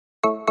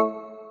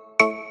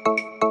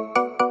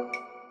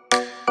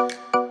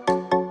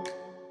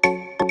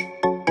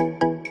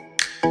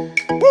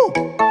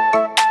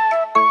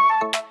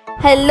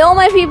Hello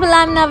my people,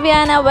 I'm Navya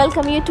and I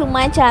welcome you to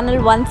my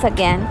channel once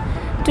again.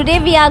 Today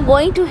we are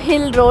going to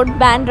Hill Road,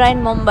 Bandra in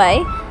Mumbai.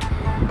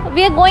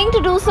 We are going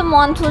to do some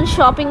monsoon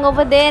shopping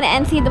over there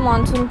and see the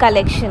monsoon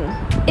collection.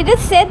 It is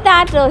said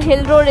that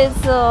Hill Road is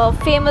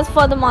famous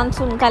for the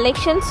monsoon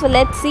collection, so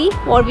let's see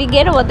what we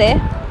get over there.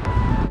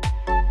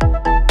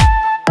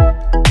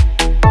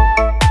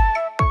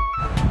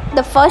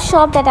 The first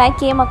shop that I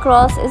came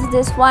across is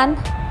this one.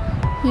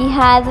 He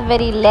has a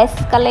very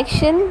less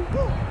collection.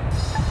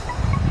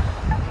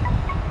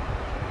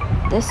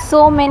 There's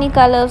so many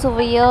colors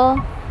over here.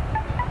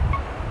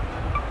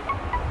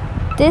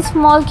 This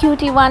small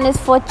cutie one is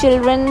for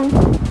children.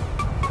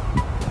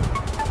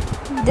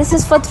 This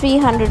is for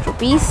 300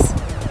 rupees.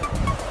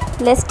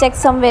 Let's check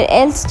somewhere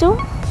else too.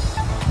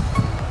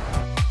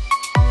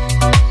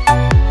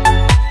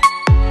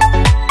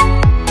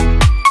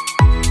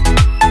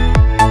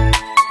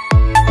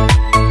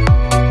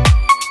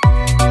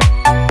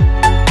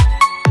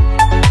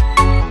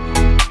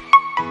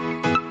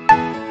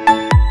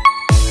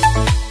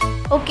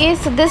 Okay,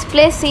 so this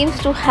place seems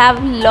to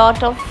have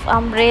lot of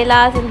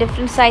umbrellas in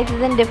different sizes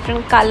and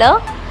different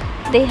color.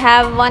 They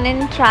have one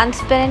in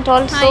transparent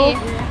also.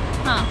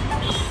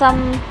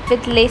 Some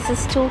with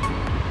laces too.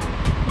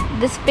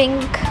 This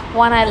pink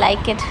one, I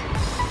like it.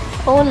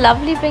 Oh,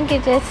 lovely pink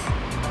it is.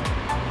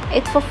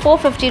 It's for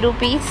 450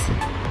 rupees.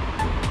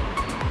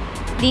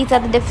 These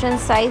are the different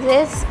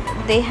sizes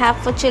they have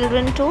for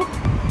children too.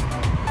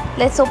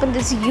 Let's open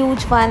this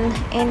huge one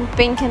in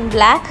pink and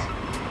black.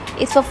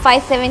 It's for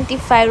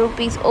 575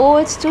 rupees. Oh,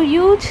 it's too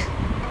huge.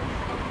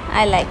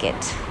 I like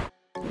it.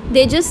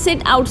 They just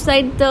sit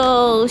outside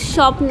the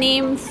shop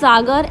named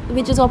Sagar,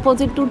 which is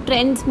opposite to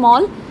Trends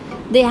Mall.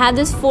 They have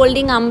this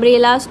folding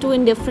umbrellas too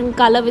in different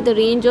color with a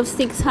range of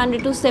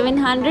 600 to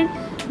 700.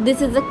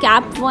 This is a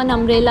capped one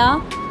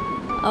umbrella.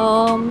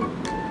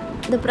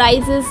 The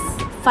price is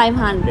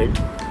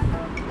 500.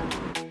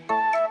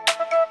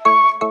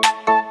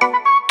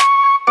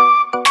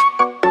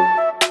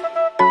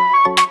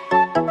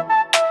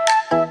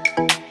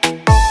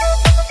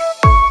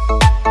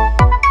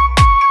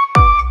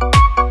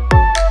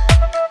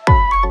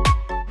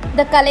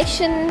 The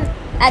collection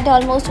at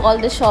almost all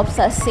the shops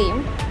are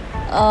same,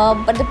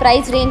 but the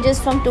price ranges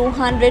from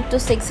 200 to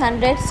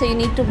 600, so you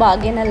need to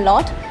bargain a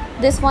lot.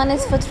 This one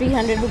is for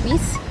 300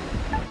 rupees.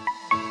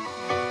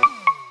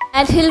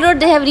 At Hill Road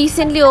they have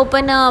recently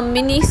opened a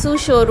mini shoe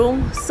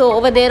showroom, so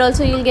over there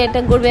also you'll get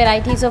a good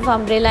varieties of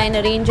umbrella in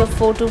a range of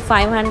 400 to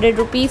 500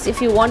 rupees.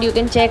 If you want, you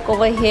can check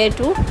over here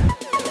too.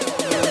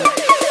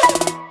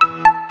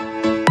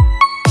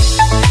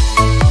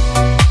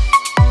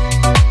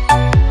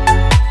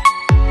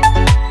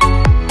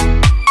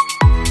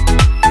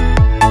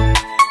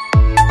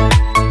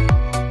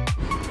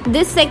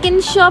 This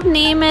second shop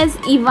name is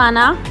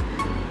Ivana.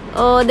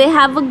 They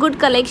have a good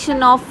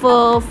collection of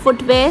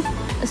footwear,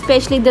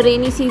 especially the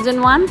rainy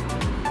season one.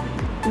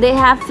 They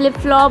have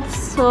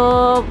flip-flops,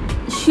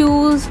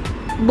 shoes,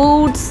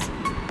 boots.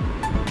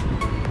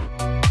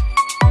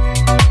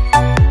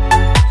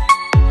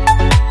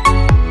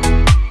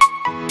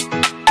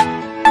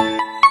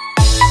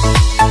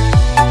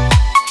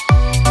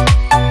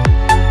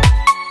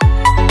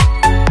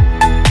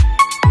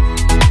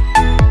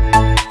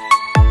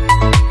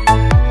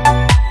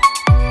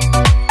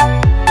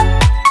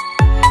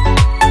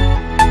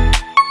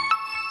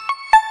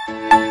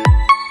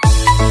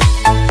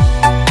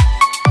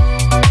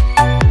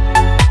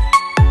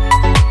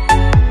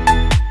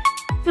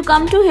 If you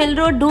come to Hill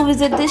Road, do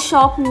visit this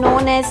shop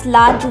known as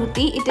La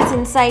Juti. It is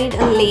inside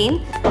a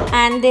lane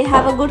and they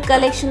have a good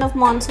collection of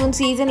monsoon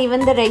season,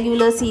 even the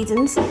regular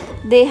seasons.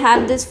 They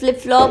have this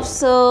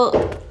flip-flops,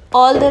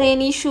 all the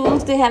rainy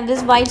shoes. They have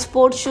this white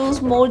sports shoes,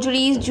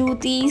 Mojoris,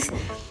 Jutis,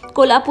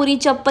 Kolhapuri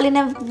chappal in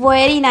a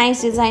very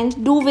nice design.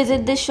 Do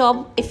visit this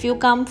shop. If you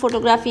come,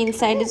 photography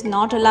inside is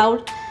not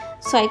allowed,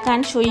 so I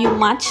can't show you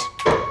much.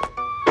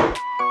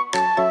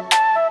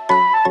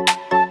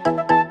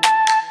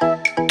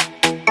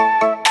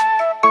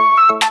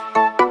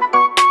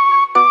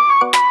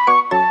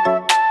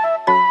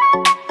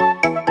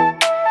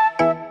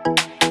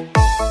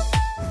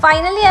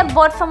 Finally, I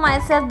bought for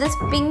myself this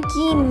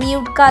pinky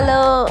nude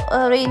color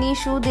rainy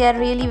shoe. They are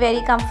really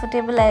very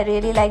comfortable. I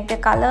really like the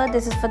color.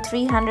 This is for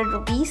 300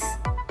 rupees.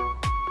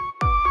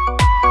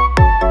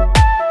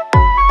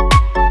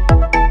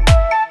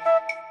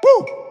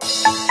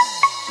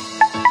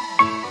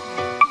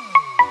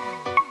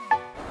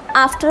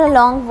 After a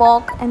long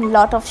walk and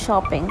lot of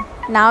shopping,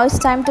 now it's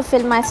time to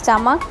fill my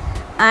stomach.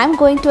 I'm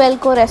going to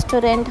Elko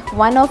restaurant,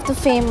 one of the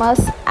famous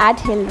at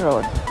Hill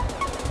Road.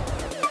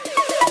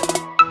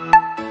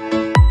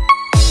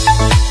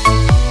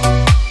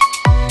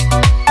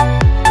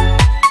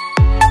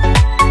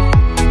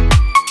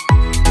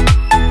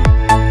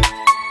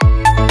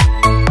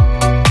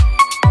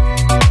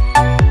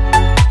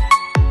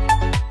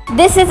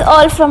 This is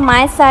all from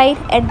my side.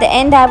 At the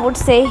end, I would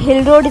say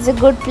Hill Road is a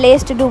good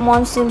place to do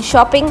monsoon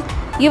shopping.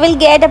 You will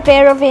get a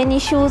pair of rainy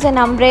shoes and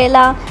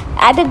umbrella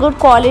at a good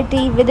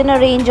quality within a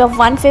range of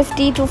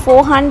 150 to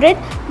 400,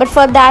 but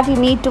for that you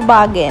need to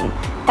bargain.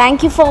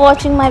 Thank you for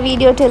watching my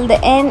video till the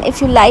end.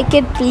 If you like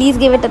it, please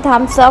give it a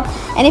thumbs up,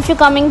 and if you're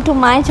coming to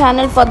my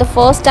channel for the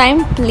first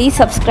time, please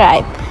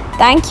subscribe.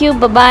 Thank you.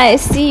 Bye bye.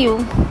 See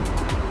you.